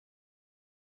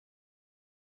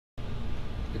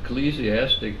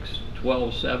Ecclesiastes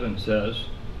 12:7 says,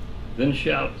 "Then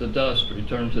shall the dust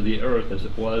return to the earth as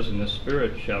it was, and the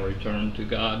spirit shall return to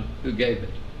God who gave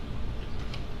it."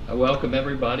 I welcome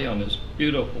everybody on this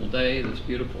beautiful day, this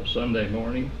beautiful Sunday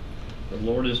morning the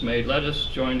Lord has made. Let us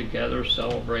join together,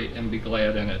 celebrate, and be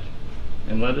glad in it.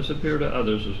 And let us appear to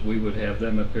others as we would have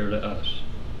them appear to us.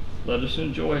 Let us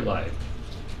enjoy life.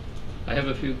 I have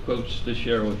a few quotes to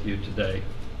share with you today.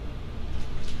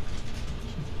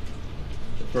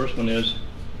 The first one is,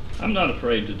 "I'm not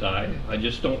afraid to die. I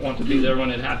just don't want to be there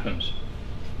when it happens."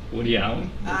 Woody Allen.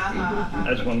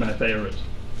 That's one of my favorites.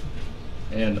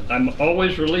 And I'm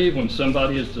always relieved when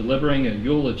somebody is delivering a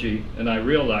eulogy and I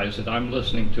realize that I'm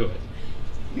listening to it.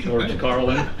 George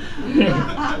Carlin.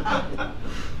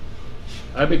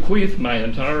 "I bequeath my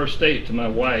entire estate to my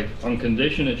wife on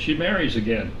condition that she marries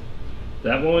again.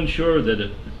 That will ensure that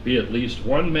it be at least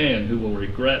one man who will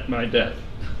regret my death."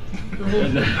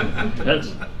 And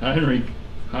that's Heinrich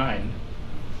Heine.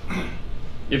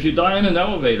 "If you die in an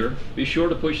elevator, be sure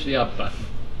to push the up button."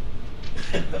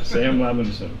 Sam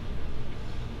Levinson.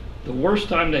 "The worst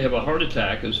time to have a heart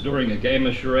attack is during a game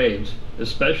of charades,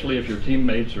 especially if your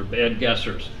teammates are bad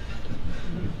guessers."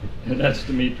 And that's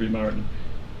Demetri Martin.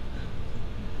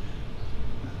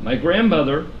 "My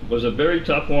grandmother was a very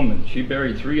tough woman. She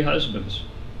buried 3 husbands,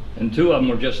 and 2 of them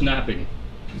were just napping."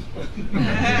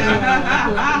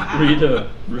 Rita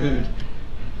Rude.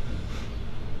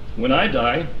 "When I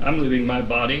die, I'm leaving my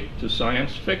body to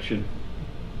science fiction."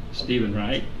 Stephen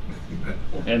Wright.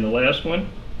 And the last one,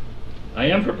 I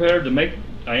am prepared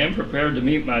to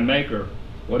meet my maker.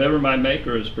 Whatever my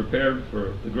maker is prepared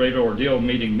for, the great ordeal of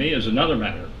meeting me is another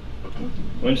matter."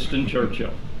 Winston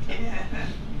Churchill.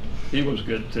 He was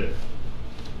good too.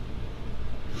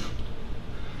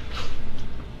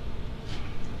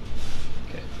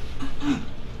 Okay.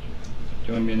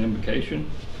 Join me in invocation.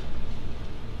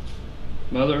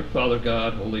 Mother, Father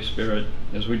God, Holy Spirit,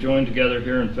 as we join together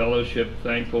here in fellowship,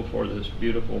 thankful for this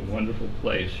beautiful, wonderful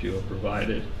place you have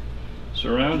provided,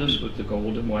 surround us with the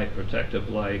golden white protective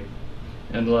light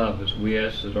and love as we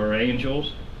ask that our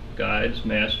angels, guides,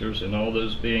 masters, and all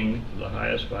those being the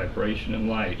highest vibration and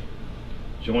light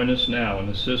join us now and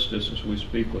assist us as we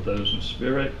speak with those in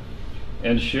spirit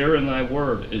and share in thy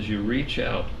word as you reach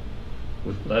out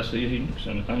with blessings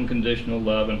and unconditional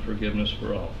love and forgiveness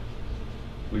for all.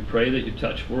 We pray that you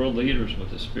touch world leaders with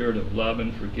the spirit of love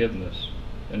and forgiveness,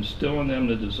 and instill in them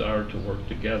the desire to work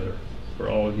together for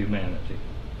all humanity.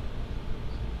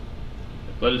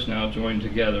 Let us now join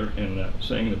together in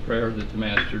saying the prayer that the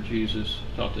Master Jesus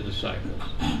taught the disciples.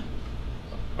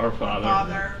 Our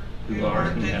Father, who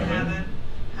art in heaven,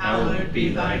 hallowed be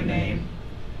thy name.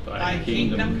 Thy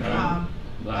kingdom come,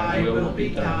 thy will be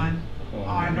done,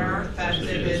 on earth as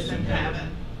it is in heaven.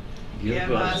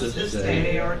 Give us this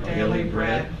day our daily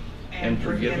bread, and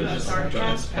forgive us our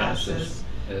trespasses,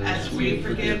 as we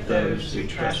forgive those who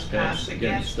trespass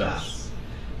against us.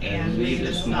 And lead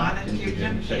us not into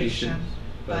temptation,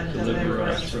 but deliver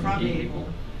us from evil.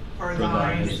 For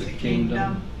thine is the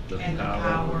kingdom, the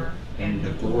power, and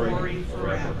the glory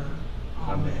forever.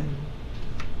 Amen.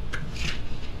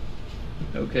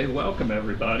 Okay, welcome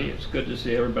everybody. It's good to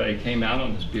see everybody came out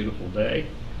on this beautiful day.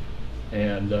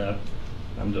 And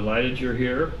I'm delighted you're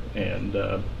here. And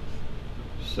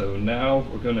so now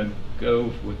we're going to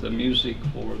go with the music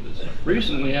for this.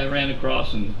 Recently I ran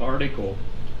across an article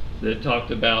that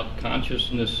talked about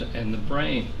consciousness and the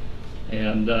brain.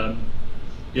 And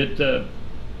it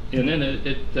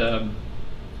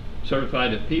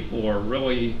certified that people are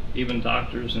really, even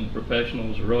doctors and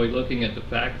professionals, are really looking at the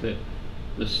fact that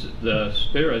the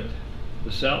spirit,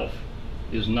 the self,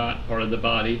 is not part of the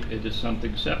body. It is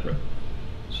something separate.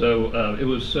 So it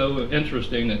was so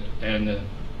interesting that, and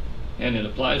it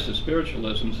applies to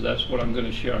spiritualism. So that's what I'm going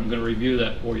to share. I'm going to review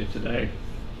that for you today.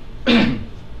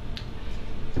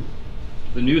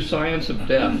 The new science of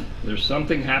death. There's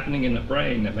something happening in the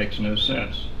brain that makes no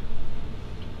sense.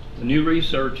 The new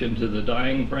research into the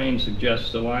dying brain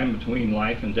suggests the line between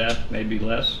life and death may be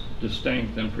less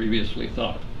distinct than previously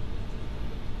thought.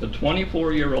 The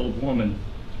 24-year-old woman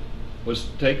was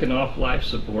taken off life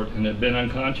support and had been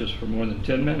unconscious for more than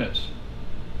 10 minutes.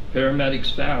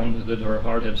 Paramedics found that her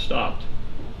heart had stopped.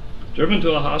 Driven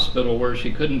to a hospital where she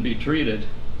couldn't be treated,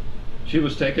 she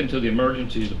was taken to the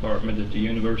emergency department at the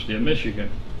University of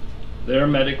Michigan. Their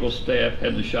medical staff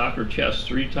had to shock her chest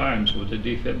 3 times with a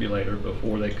defibrillator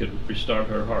before they could restart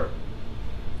her heart.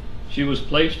 She was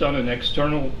placed on an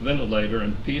external ventilator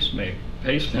and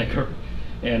pacemaker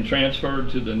and transferred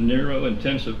to the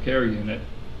neurointensive care unit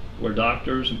where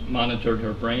doctors monitored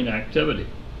her brain activity.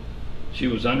 She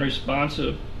was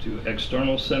unresponsive to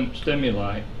external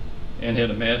stimuli and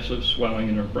had a massive swelling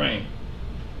in her brain.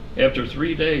 After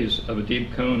 3 days of a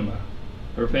deep coma,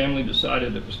 her family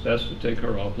decided it was best to take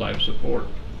her off life support.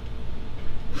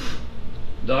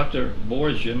 Dr.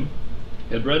 Borjan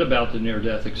had read about the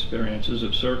near-death experiences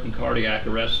of certain cardiac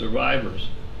arrest survivors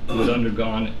who had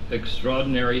undergone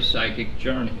extraordinary psychic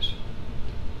journeys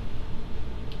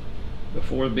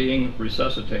before being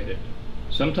resuscitated.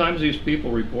 Sometimes these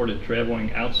people reported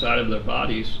traveling outside of their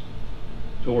bodies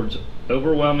towards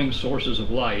overwhelming sources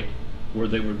of light where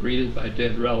they were greeted by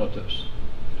dead relatives.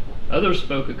 Others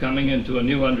spoke of coming into a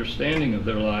new understanding of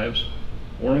their lives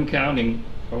or encountering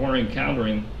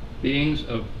beings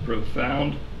of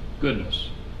profound goodness.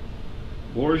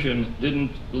 Borjan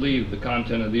didn't believe the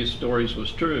content of these stories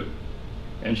was true,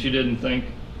 and she didn't think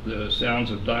the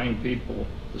souls of dying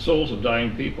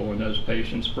people in those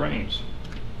patients' brains.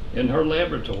 In her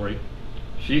laboratory,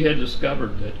 she had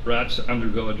discovered that rats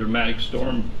undergo a dramatic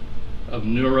storm of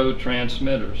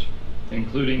neurotransmitters,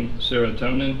 including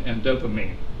serotonin and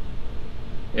dopamine.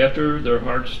 After their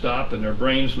hearts stop and their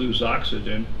brains lose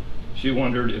oxygen, she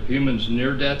wondered if humans'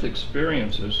 near-death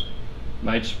experiences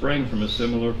might spring from a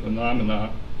similar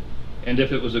phenomenon, and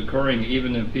if it was occurring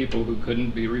even in people who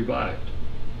couldn't be revived.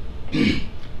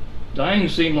 Dying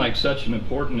seemed like such an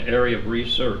important area of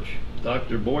research.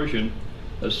 Dr. Borjan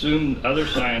assumed other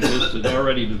scientists had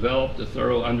already developed a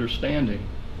thorough understanding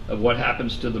of what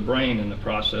happens to the brain in the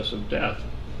process of death.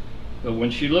 But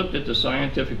when she looked at the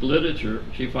scientific literature,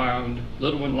 she found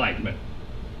little enlightenment.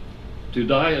 To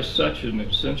die is such an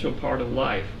essential part of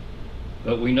life,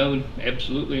 but we know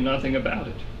absolutely nothing about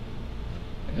it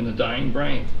and the dying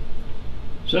brain.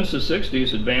 Since the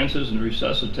 60s, advances in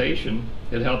resuscitation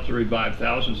had helped to revive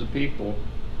thousands of people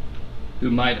who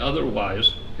might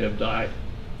otherwise have died.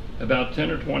 About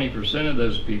 10 or 20% of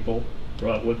those people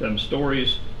brought with them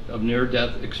stories of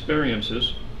near-death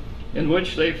experiences in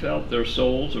which they felt their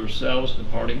souls or selves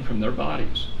departing from their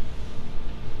bodies.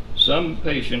 Some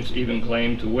patients even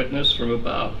claimed to witness from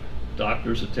above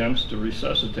doctors' attempts to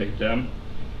resuscitate them,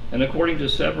 and according to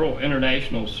several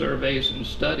international surveys and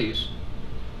studies,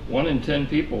 1 in 10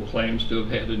 people claims to have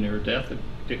had a near-death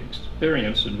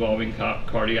experience involving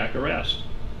cardiac arrest,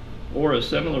 or a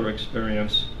similar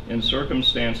experience in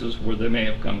circumstances where they may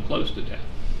have come close to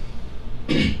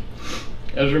death.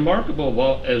 As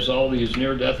remarkable as all these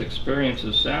near-death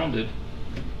experiences sounded,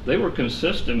 they were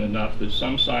consistent enough that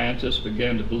some scientists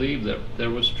began to believe that there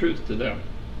was truth to them.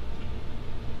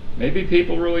 Maybe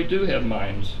people really do have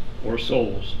minds or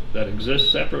souls that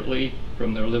exist separately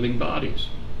from their living bodies.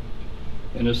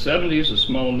 In the 70s, a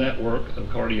small network of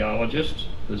cardiologists,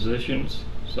 physicians,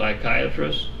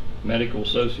 psychiatrists, medical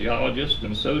sociologists,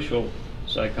 and social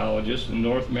psychologists in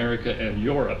North America and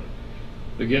Europe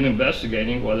began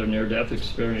investigating whether near-death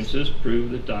experiences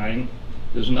prove that dying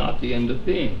is not the end of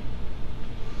being,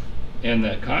 and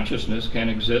that consciousness can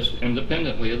exist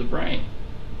independently of the brain.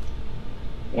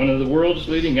 One of the world's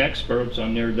leading experts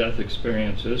on near-death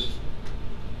experiences,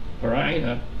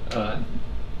 Pernina,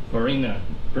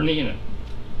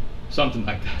 something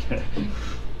like that,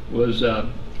 was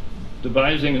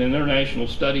devising an international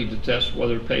study to test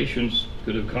whether patients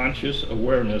could have conscious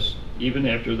awareness even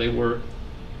after they were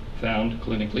found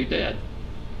clinically dead.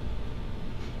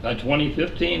 By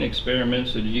 2015,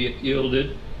 experiments had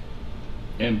yielded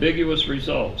ambiguous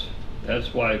results.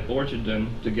 That's why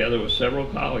Borjan, together with several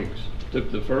colleagues,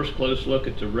 took the first close look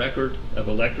at the record of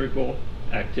electrical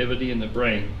activity in the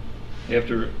brain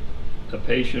after a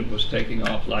patient was taking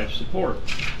off life support.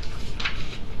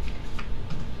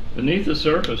 Beneath the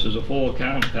surface is a full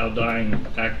account of how dying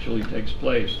actually takes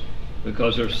place,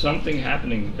 because there's something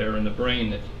happening there in the brain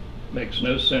that makes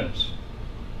no sense.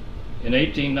 In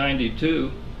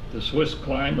 1892, the Swiss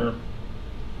climber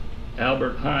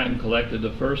Albert Heim collected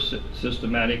the first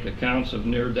systematic accounts of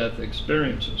near-death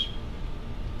experiences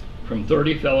from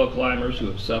 30 fellow climbers who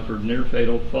have suffered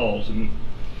near-fatal falls.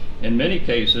 In many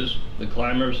cases, the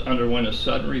climbers underwent a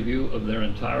sudden review of their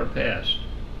entire past,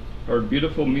 heard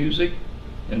beautiful music,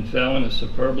 and fell in a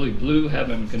superbly blue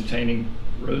heaven containing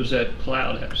roseate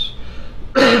cloudlets.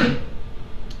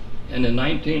 And in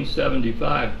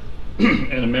 1975,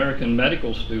 an American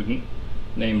medical student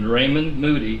named Raymond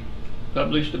Moody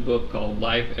published a book called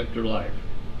Life After Life.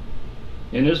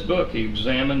 In this book, he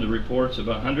examined the reports of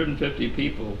 150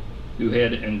 people who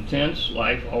had intense,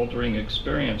 life-altering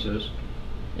experiences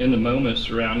in the moments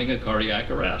surrounding a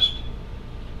cardiac arrest.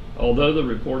 Although the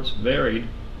reports varied,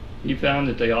 he found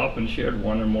that they often shared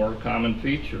one or more common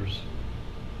features,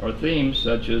 or themes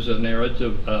such as a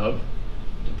narrative of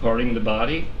departing the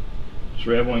body,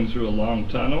 traveling through a long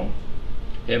tunnel,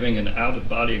 having an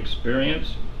out-of-body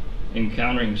experience,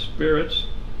 encountering spirits,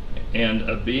 and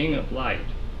a being of light,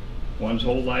 one's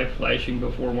whole life flashing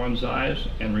before one's eyes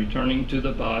and returning to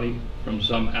the body from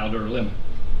some outer limit.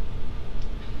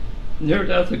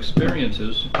 Near-death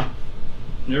experiences,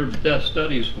 near-death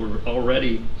studies were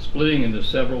already splitting into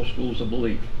several schools of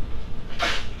belief.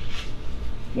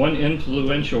 One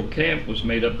influential camp was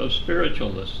made up of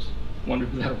spiritualists. Wonder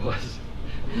who that was.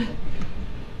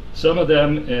 Some of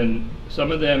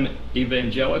them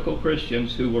evangelical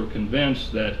Christians who were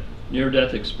convinced that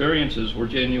near-death experiences were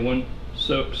genuine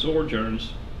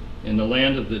sojourns in the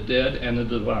land of the dead and the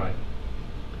divine.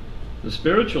 The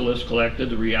spiritualists collected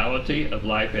the reality of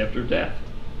life after death,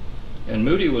 and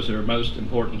Moody was their most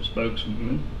important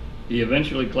spokesman. He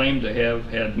eventually claimed to have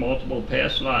had multiple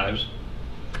past lives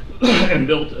and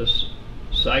built a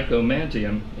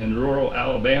psychomantium in rural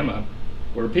Alabama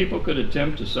where people could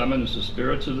attempt to summon the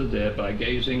spirits of the dead by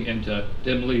gazing into a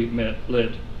dimly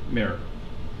lit mirror.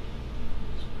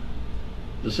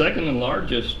 The second and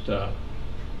largest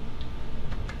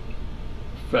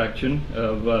faction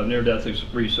of near-death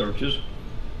researchers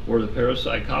were the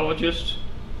parapsychologists,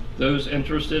 those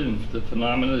interested in the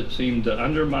phenomena that seemed to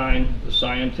undermine the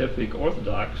scientific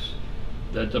orthodox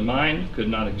that the mind could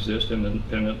not exist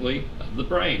independently of the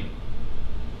brain.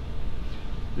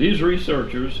 These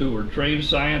researchers, who were trained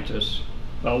scientists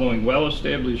following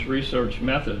well-established research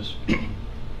methods,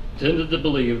 tended to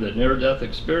believe that near-death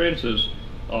experiences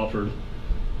offered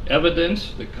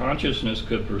evidence that consciousness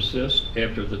could persist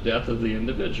after the death of the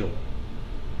individual.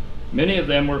 Many of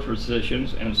them were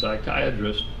physicians and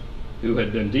psychiatrists who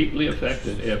had been deeply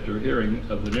affected after hearing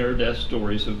of the near-death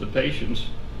stories of the patients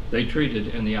they treated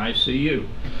in the ICU.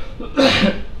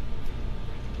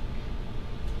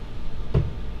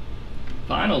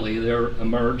 Finally, there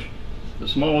emerged the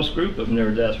smallest group of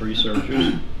near-death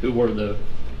researchers, who were the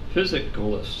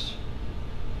physicalists,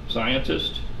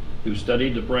 scientists who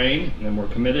studied the brain and were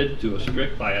committed to a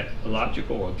strict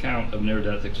biological account of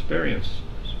near-death experiences.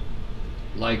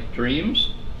 Like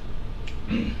dreams,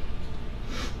 the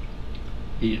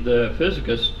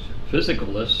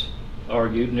physicalists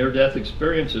argued near-death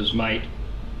experiences might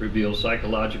reveal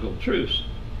psychological truths,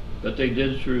 but they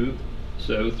did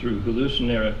so through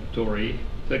hallucinatory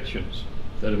fictions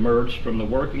that emerged from the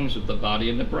workings of the body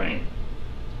and the brain.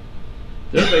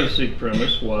 Their basic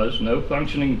premise was no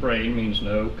functioning brain means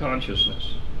no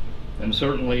consciousness, and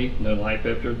certainly no life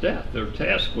after death. Their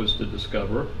task was to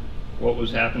discover what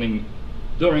was happening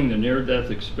during the near-death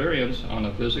experience on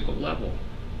a physical level.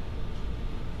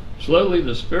 Slowly,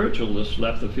 the spiritualists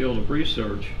left the field of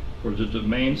research for the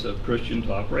domains of Christian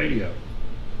talk radio,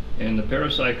 and the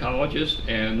parapsychologists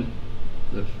and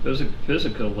the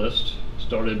physicalists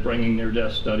started bringing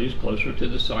near-death studies closer to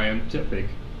the scientific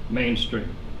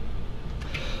mainstream.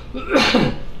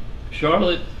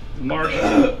 Charlotte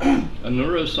Marshall, a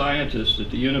neuroscientist at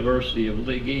the University of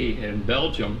Liège in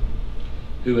Belgium,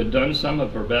 who had done some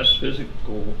of her best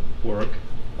physical work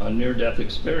on near-death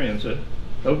experiences,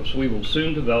 hopes we will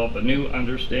soon develop a new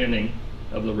understanding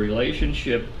of the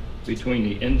relationship between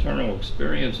the internal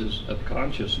experiences of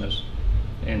consciousness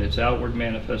and its outward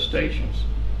manifestations.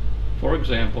 For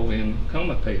example, in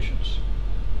coma patients,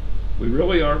 we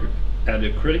really are at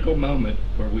a critical moment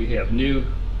where we have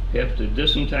to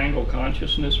disentangle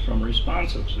consciousness from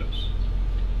responsiveness,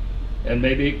 and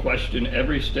maybe question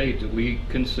every state that we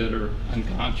consider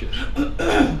unconscious.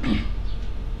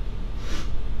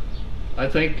 I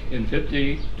think in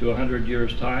 50 to 100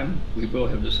 years' time, we will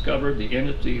have discovered the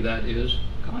entity that is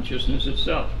consciousness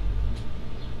itself.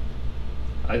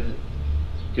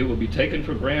 It will be taken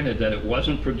for granted that it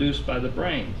wasn't produced by the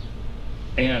brain.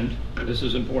 And, this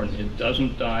is important, it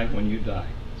doesn't die when you die.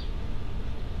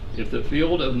 If the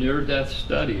field of near-death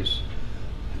studies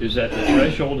is at the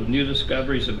threshold of new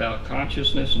discoveries about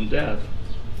consciousness and death,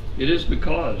 it is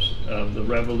because of the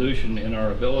revolution in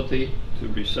our ability to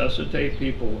resuscitate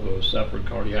people who have suffered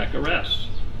cardiac arrests.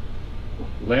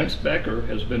 Lance Becker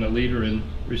has been a leader in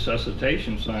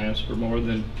resuscitation science for more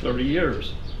than 30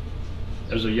 years.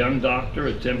 As a young doctor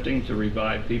attempting to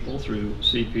revive people through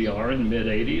CPR in the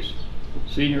mid-80s,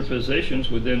 senior physicians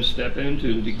would then step in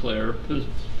to declare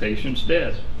patients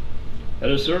dead. At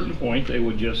a certain point, they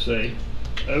would just say,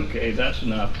 okay, that's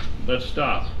enough, let's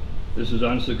stop. This is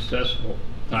unsuccessful.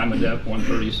 Time of death,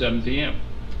 1:37 p.m.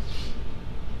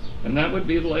 And that would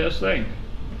be the last thing.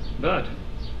 But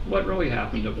what really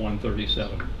happened at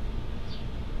 1:37?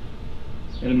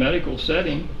 In a medical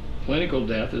setting, clinical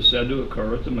death is said to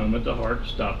occur at the moment the heart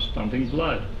stops pumping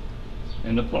blood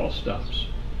and the pulse stops.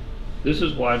 This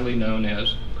is widely known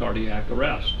as cardiac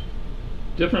arrest,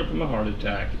 different from a heart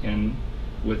attack, in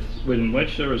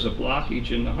which there is a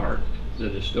blockage in the heart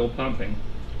that is still pumping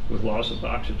with loss of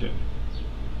oxygen.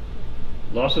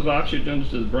 Loss of oxygen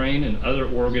to the brain and other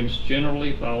organs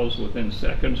generally follows within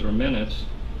seconds or minutes,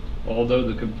 although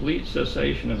the complete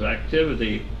cessation of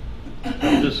activity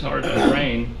of this heart and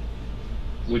brain,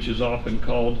 which is often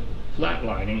called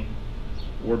flatlining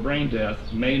or brain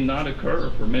death, may not occur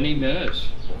for many minutes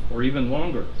or even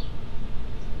longer.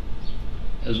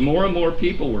 As more and more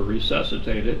people were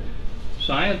resuscitated,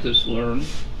 scientists learned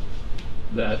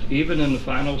that even in the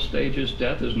final stages,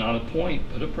 death is not a point,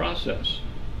 but a process.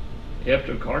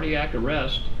 After cardiac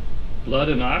arrest, blood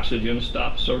and oxygen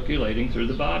stop circulating through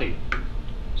the body.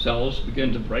 Cells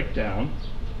begin to break down,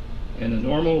 and the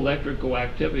normal electrical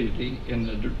activity in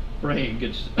the brain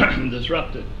gets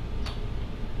disrupted.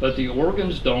 But the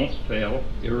organs don't fail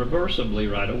irreversibly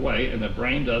right away, and the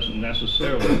brain doesn't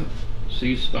necessarily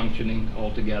cease functioning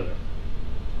altogether.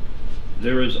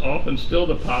 There is often still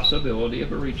the possibility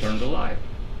of a return to life.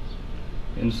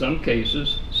 In some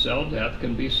cases, cell death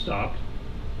can be stopped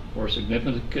or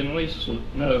significantly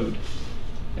slowed,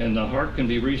 and the heart can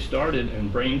be restarted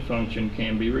and brain function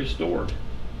can be restored.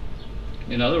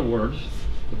 In other words,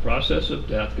 the process of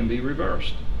death can be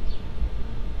reversed.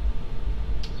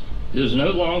 It is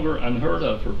no longer unheard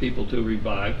of for people to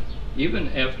revive even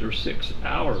after 6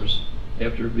 hours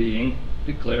after being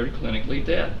declared clinically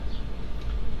dead.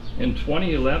 In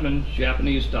 2011,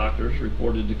 Japanese doctors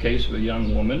reported the case of a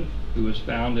young woman who was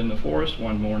found in the forest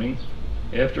one morning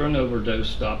after an overdose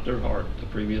stopped her heart the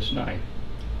previous night.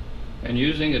 And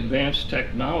using advanced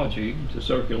technology to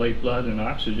circulate blood and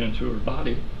oxygen through her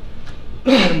body,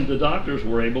 the doctors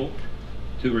were able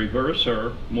to reverse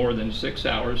her more than 6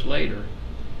 hours later,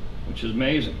 which is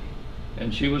amazing.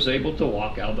 And she was able to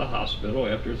walk out of the hospital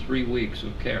after 3 weeks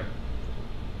of care.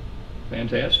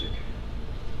 Fantastic.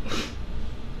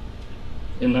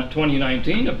 In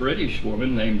 2019, a British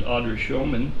woman named Audrey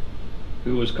Shulman,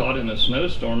 who was caught in a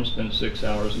snowstorm, spent 6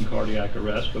 hours in cardiac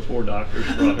arrest before doctors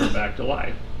brought her back to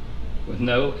life with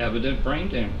no evident brain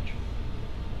damage.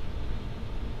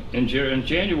 In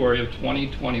January of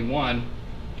 2021,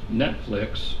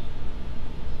 Netflix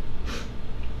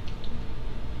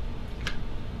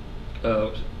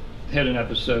had an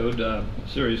episode, a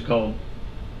series called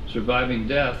Surviving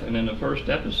Death, and in the first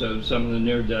episode, some of the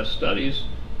near-death studies,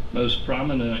 most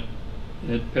prominent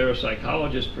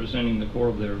parapsychologists presenting the core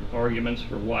of their arguments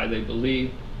for why they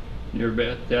believe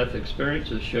near-death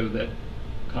experiences show that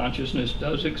consciousness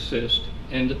does exist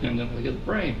independently of the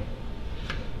brain.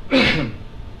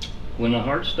 When the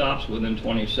heart stops within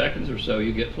 20 seconds or so,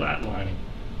 you get flatlining,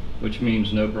 which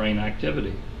means no brain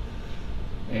activity.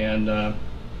 And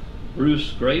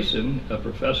Bruce Grayson, a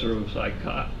professor of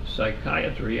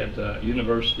psychiatry at the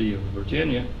University of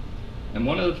Virginia, and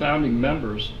one of the founding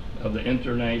members of the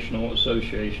International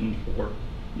Association for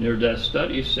Near-Death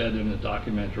Studies, said in the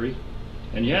documentary,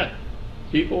 and yet,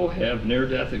 people have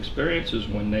near-death experiences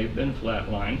when they've been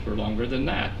flatlined for longer than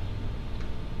that.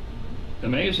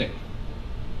 Amazing.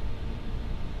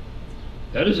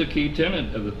 That is a key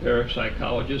tenet of the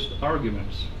parapsychologist's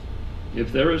arguments.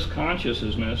 If there is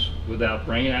consciousness without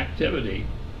brain activity,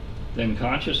 then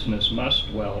consciousness must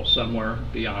dwell somewhere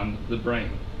beyond the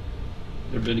brain.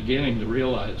 They're beginning to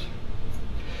realize.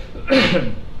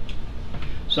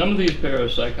 Some of these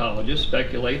parapsychologists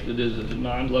speculate that it is a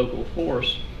non-local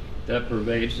force that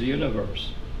pervades the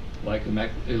universe, like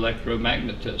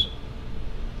electromagnetism.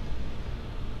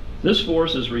 This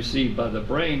force is received by the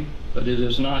brain, but it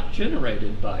is not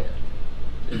generated by it,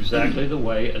 exactly the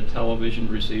way a television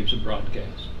receives a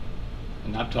broadcast.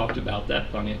 And I've talked about that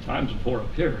plenty of times before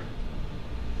up here.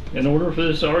 In order for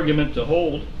this argument to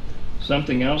hold,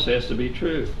 something else has to be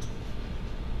true.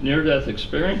 Near-death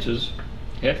experiences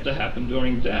have to happen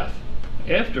during death,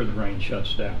 after the brain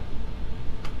shuts down.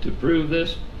 To prove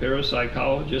this,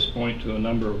 parapsychologists point to a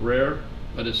number of rare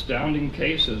but astounding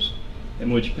cases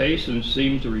in which patients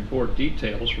seem to report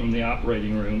details from the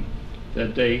operating room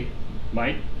that they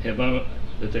might have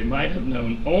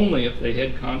known only if they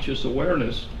had conscious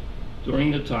awareness during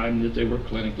the time that they were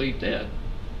clinically dead.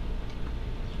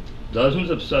 Dozens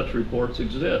of such reports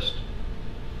exist.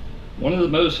 One of the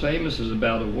most famous is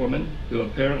about a woman who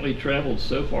apparently traveled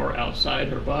so far outside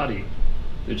her body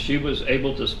that she was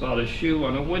able to spot a shoe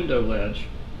on a window ledge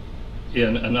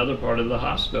in another part of the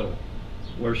hospital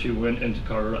where she went into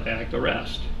cardiac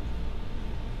arrest.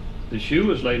 The shoe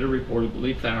was later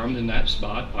reportedly found in that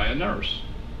spot by a nurse.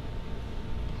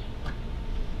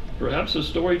 Perhaps the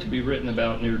story to be written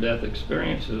about near-death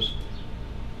experiences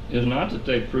is not that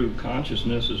they prove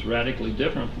consciousness is radically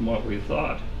different from what we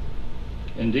thought.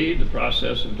 Indeed, the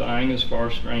process of dying is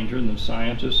far stranger than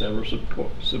scientists ever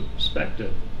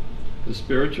suspected. The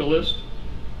spiritualists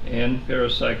And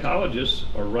parapsychologists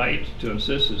are right to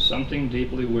insist that something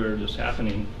deeply weird is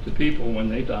happening to people when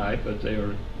they die, but they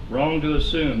are wrong to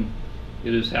assume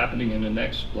it is happening in the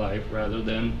next life rather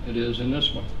than it is in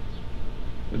this one.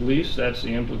 At least that's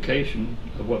the implication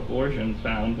of what Borgen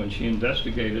found when she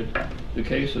investigated the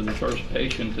case of the first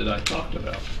patient that I talked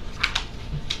about.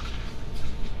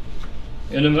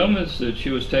 In the moments that she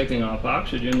was taking off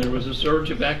oxygen, there was a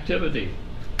surge of activity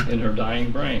in her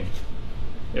dying brain.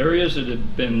 Areas that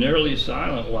had been nearly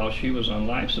silent while she was on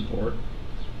life support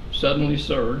suddenly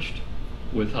surged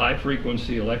with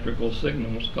high-frequency electrical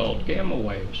signals called gamma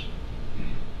waves.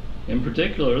 In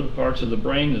particular, the parts of the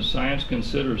brain that science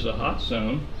considers a hot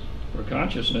zone where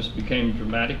consciousness became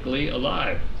dramatically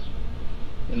alive.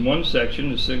 In one section,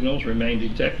 the signals remained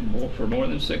detectable for more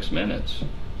than 6 minutes.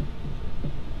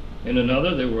 In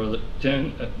another, they were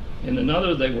 11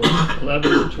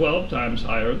 to 12 times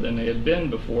higher than they had been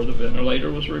before the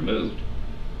ventilator was removed.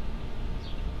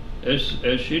 As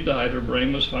she died, her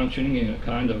brain was functioning in a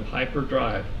kind of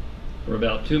hyperdrive. For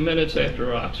about 2 minutes after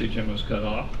her oxygen was cut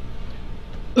off,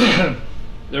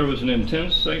 there was an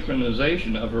intense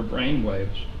synchronization of her brain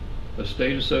waves, a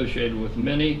state associated with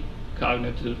many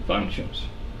cognitive functions,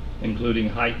 including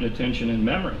heightened attention and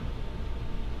memory.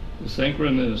 The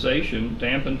synchronization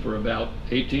dampened for about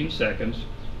 18 seconds,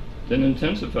 then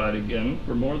intensified again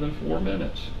for more than 4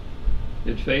 minutes.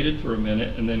 It faded for a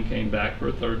minute and then came back for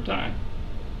a third time.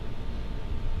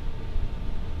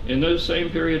 In those same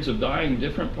periods of dying,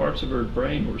 different parts of her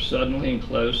brain were suddenly in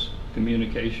close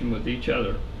communication with each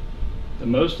other. The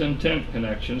most intense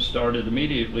connection started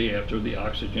immediately after the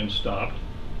oxygen stopped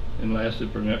and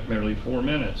lasted for merely 4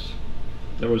 minutes.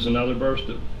 There was another burst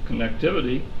of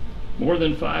connectivity more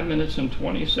than 5 minutes and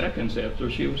 20 seconds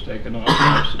after she was taken off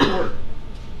life support.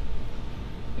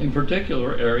 In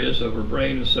particular, areas of her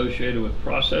brain associated with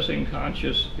processing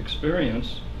conscious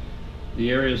experience, the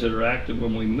areas that are active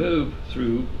when we move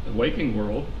through the waking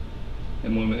world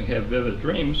and when we have vivid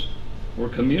dreams, were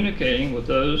communicating with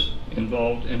those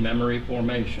involved in memory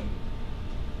formation.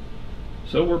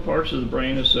 So were parts of the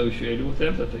brain associated with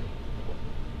empathy.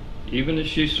 Even as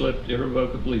she slipped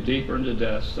irrevocably deeper into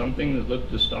death, something that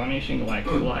looked astonishing like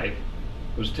life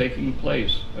was taking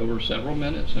place over several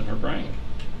minutes in her brain.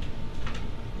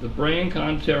 The brain,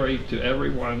 contrary to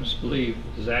everyone's belief,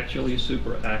 is actually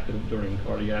superactive during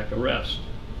cardiac arrest.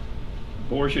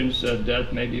 Borgen said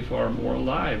death may be far more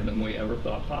alive than we ever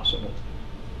thought possible.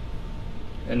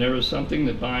 And there is something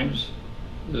that binds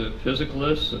the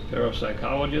physicalists, the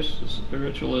parapsychologists, the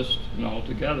spiritualists, and all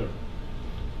together.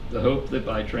 The hope that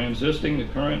by transisting the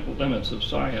current limits of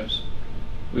science,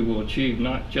 we will achieve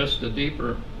not just a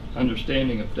deeper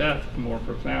understanding of death, but a more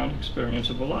profound experience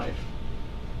of a life.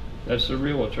 That's the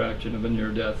real attraction of a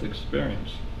near-death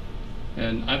experience.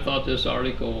 And I thought this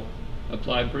article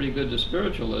applied pretty good to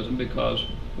spiritualism, because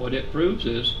what it proves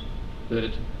is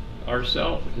that our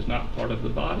self is not part of the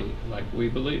body like we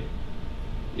believe.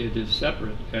 It is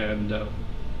separate, and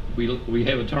we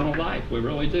have eternal life. We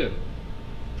really do.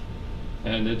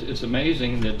 And it's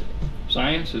amazing that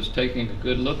science is taking a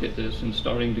good look at this and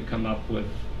starting to come up with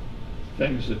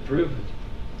things that prove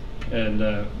it.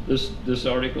 And this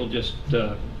article just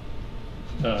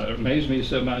amazed me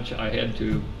so much I had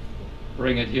to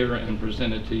bring it here and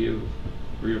present it to you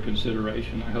for your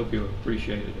consideration. I hope you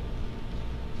appreciated it.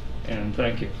 And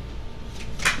thank you.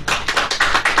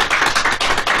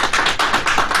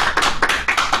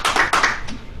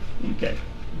 Okay.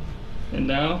 And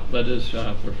now let us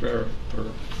prepare for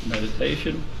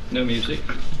meditation. No music.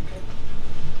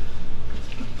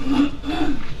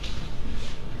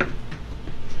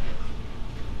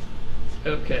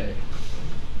 Okay.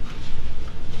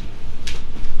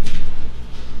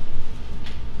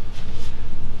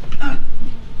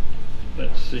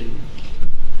 Let's see.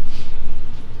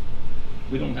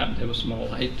 We don't happen to have a small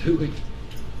light, do we?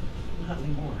 Not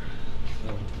anymore.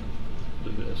 So,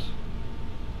 do this.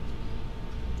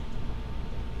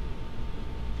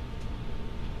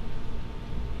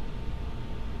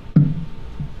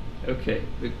 Okay,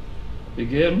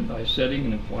 begin by sitting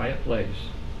in a quiet place.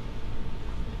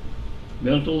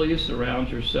 Mentally surround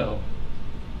yourself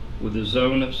with a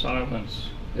zone of silence,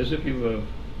 as if you have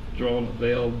drawn a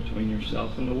veil between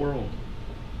yourself and the world.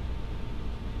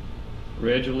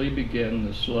 Gradually begin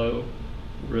the slow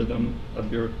rhythm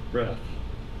of your breath.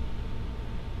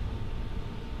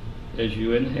 As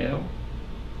you inhale,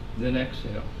 then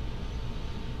exhale.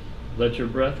 Let your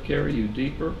breath carry you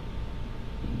deeper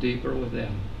and deeper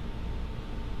within.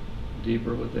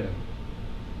 Deeper within.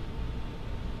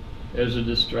 As the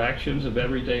distractions of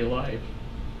everyday life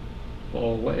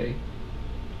fall away,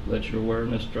 let your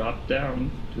awareness drop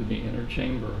down to the inner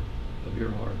chamber of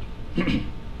your heart.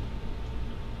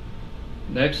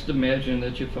 Next, imagine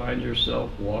that you find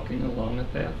yourself walking along a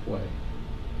pathway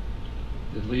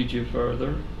that leads you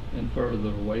further and further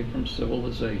away from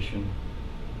civilization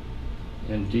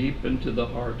and deep into the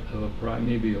heart of a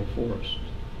primeval forest.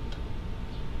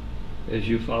 As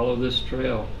you follow this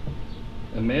trail,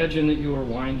 imagine that you are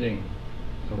winding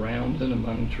around and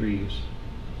among trees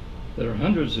that are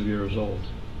hundreds of years old.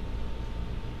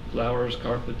 Flowers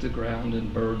carpet the ground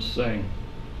and birds sing.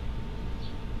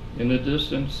 In the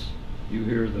distance, you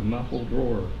hear the muffled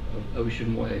roar of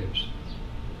ocean waves,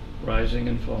 rising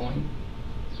and falling,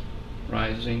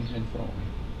 rising and falling.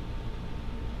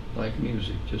 Like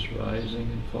music, just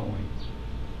rising and falling.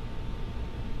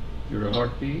 Your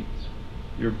heartbeat,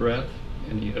 your breath,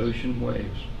 and the ocean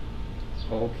waves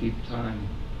all keep time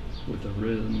with the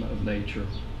rhythm of nature.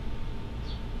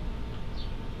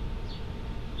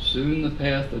 Soon the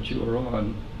path that you are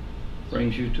on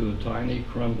brings you to a tiny,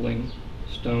 crumbling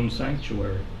stone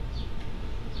sanctuary,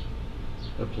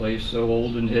 a place so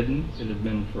old and hidden it had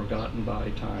been forgotten by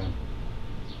time.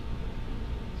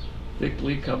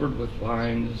 Thickly covered with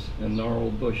vines and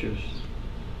gnarled bushes,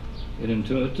 and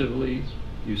intuitively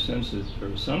you sense that there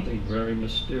is something very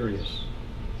mysterious,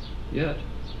 yet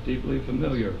deeply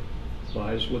familiar,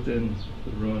 lies within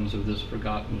the ruins of this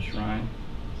forgotten shrine.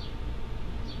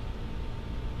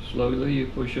 Slowly you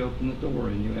push open the door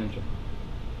and you enter.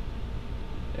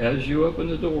 As you open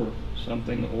the door,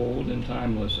 something old and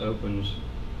timeless opens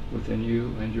within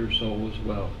you and your soul as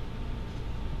well.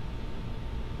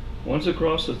 Once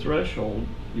across the threshold,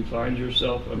 you find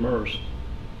yourself immersed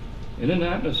in an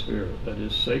atmosphere that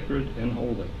is sacred and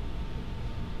holy.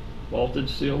 Vaulted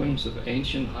ceilings of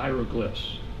ancient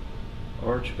hieroglyphs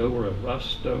arch over a rough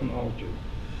stone altar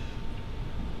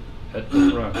at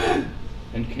the front,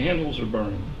 and candles are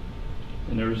burning,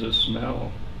 and there is a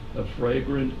smell of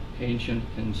fragrant ancient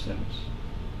incense.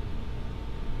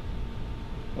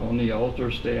 On the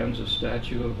altar stands a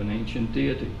statue of an ancient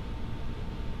deity.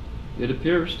 It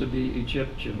appears to be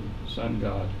Egyptian sun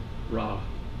god Ra.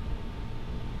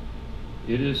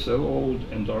 It is so old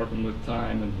and darkened with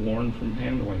time and worn from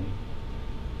handling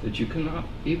that you cannot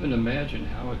even imagine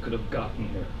how it could have gotten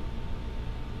here.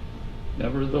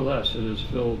 Nevertheless, it is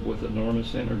filled with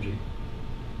enormous energy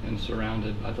and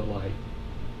surrounded by the light.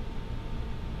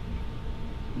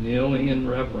 Kneeling in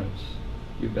reverence,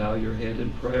 you bow your head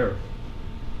in prayer,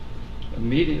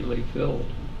 immediately filled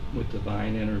with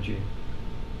divine energy,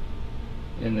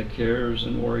 and the cares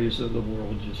and worries of the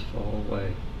world just fall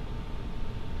away,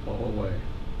 fall away.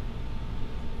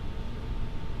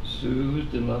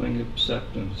 Soothed in loving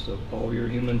acceptance of all your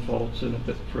human faults and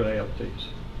frailties,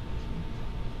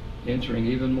 entering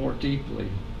even more deeply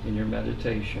in your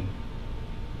meditation,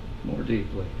 more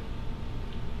deeply.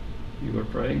 You are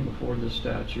praying before the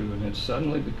statue, and it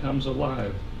suddenly becomes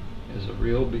alive as a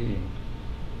real being.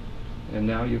 And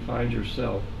now you find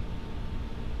yourself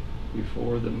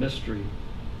before the mystery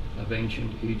of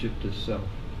ancient Egypt itself.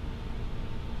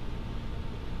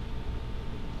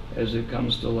 As it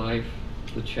comes to life,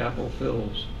 the chapel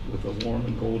fills with a warm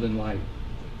and golden light.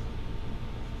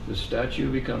 The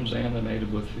statue becomes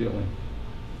animated with feeling.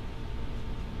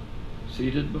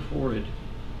 Seated before it,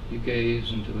 you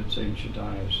gaze into its ancient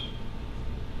eyes.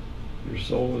 Your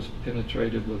soul is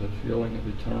penetrated with a feeling of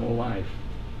eternal life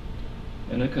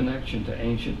and a connection to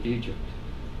ancient Egypt.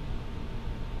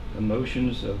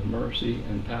 Emotions of mercy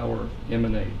and power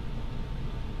emanate.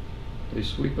 They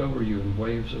sweep over you in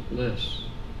waves of bliss,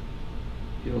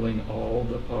 healing all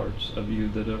the parts of you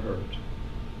that are hurt,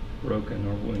 broken,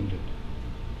 or wounded,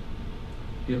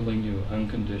 healing you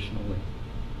unconditionally.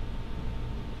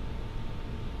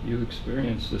 You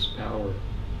experience this power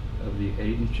of the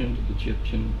ancient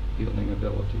Egyptian healing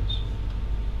abilities.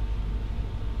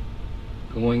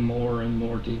 Going more and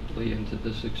more deeply into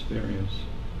this experience,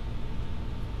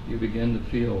 you begin to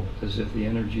feel as if the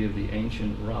energy of the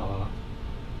ancient Ra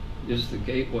is the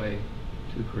gateway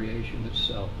to creation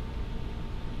itself.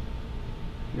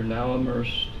 You're now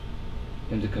immersed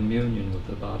into communion with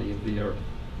the body of the earth,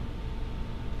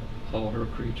 all her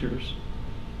creatures,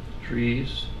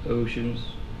 trees, oceans,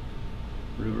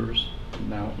 rivers,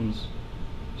 mountains,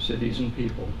 cities, and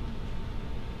people,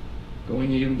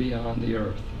 going even beyond the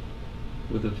earth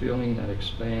with a feeling that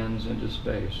expands into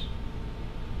space,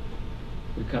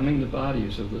 becoming the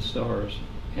bodies of the stars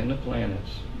and the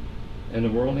planets and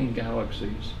the whirling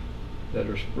galaxies that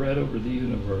are spread over the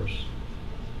universe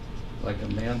like a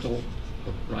mantle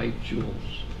of bright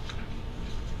jewels.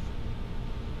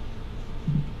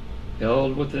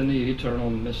 Held within the eternal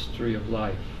mystery of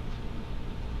life,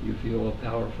 you feel a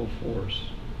powerful force,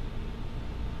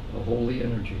 a holy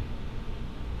energy,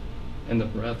 and the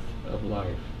breath of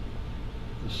life,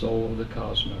 the soul of the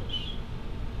cosmos.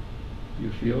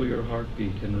 You feel your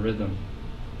heartbeat in rhythm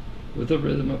with the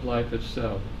rhythm of life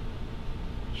itself.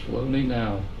 Slowly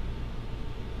now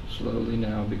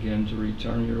begin to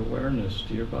return your awareness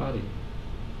to your body,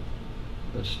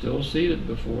 but still seated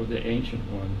before the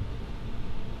Ancient One.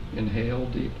 Inhale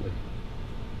deeply,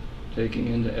 taking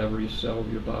into every cell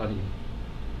of your body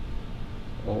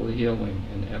all the healing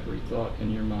in every thought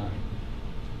in your mind,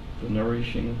 the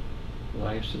nourishing,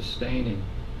 life-sustaining,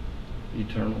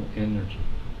 eternal energy.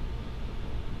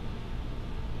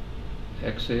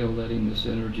 Exhale, letting this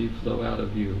energy flow out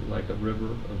of you like a river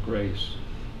of grace,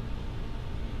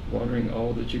 watering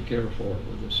all that you care for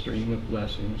with a stream of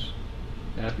blessings,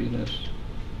 happiness,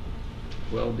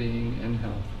 well-being, and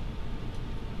health.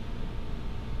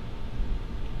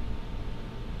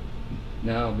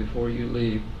 Now, before you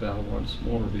leave, bow once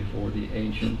more before the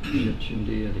ancient Egyptian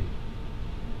deity.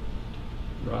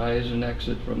 Rise and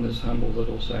exit from this humble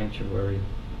little sanctuary,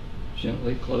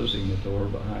 gently closing the door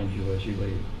behind you as you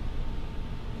leave.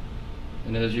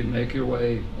 And as you make your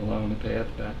way along the path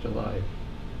back to life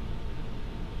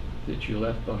that you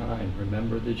left behind,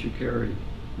 remember that you carry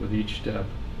with each step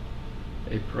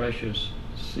a precious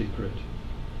secret.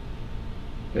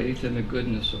 Faith in the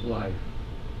goodness of life,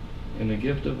 in the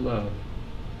gift of love,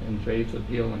 and faith of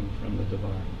healing from the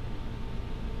divine.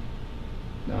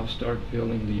 Now start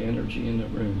feeling the energy in the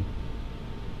room.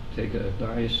 Take a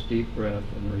nice deep breath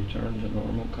and return to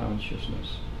normal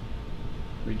consciousness.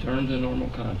 Return to normal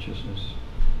consciousness,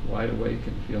 wide awake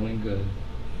and feeling good.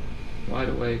 Wide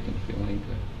awake and feeling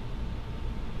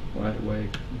good. Wide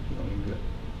awake and feeling good.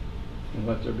 And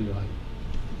let there be light.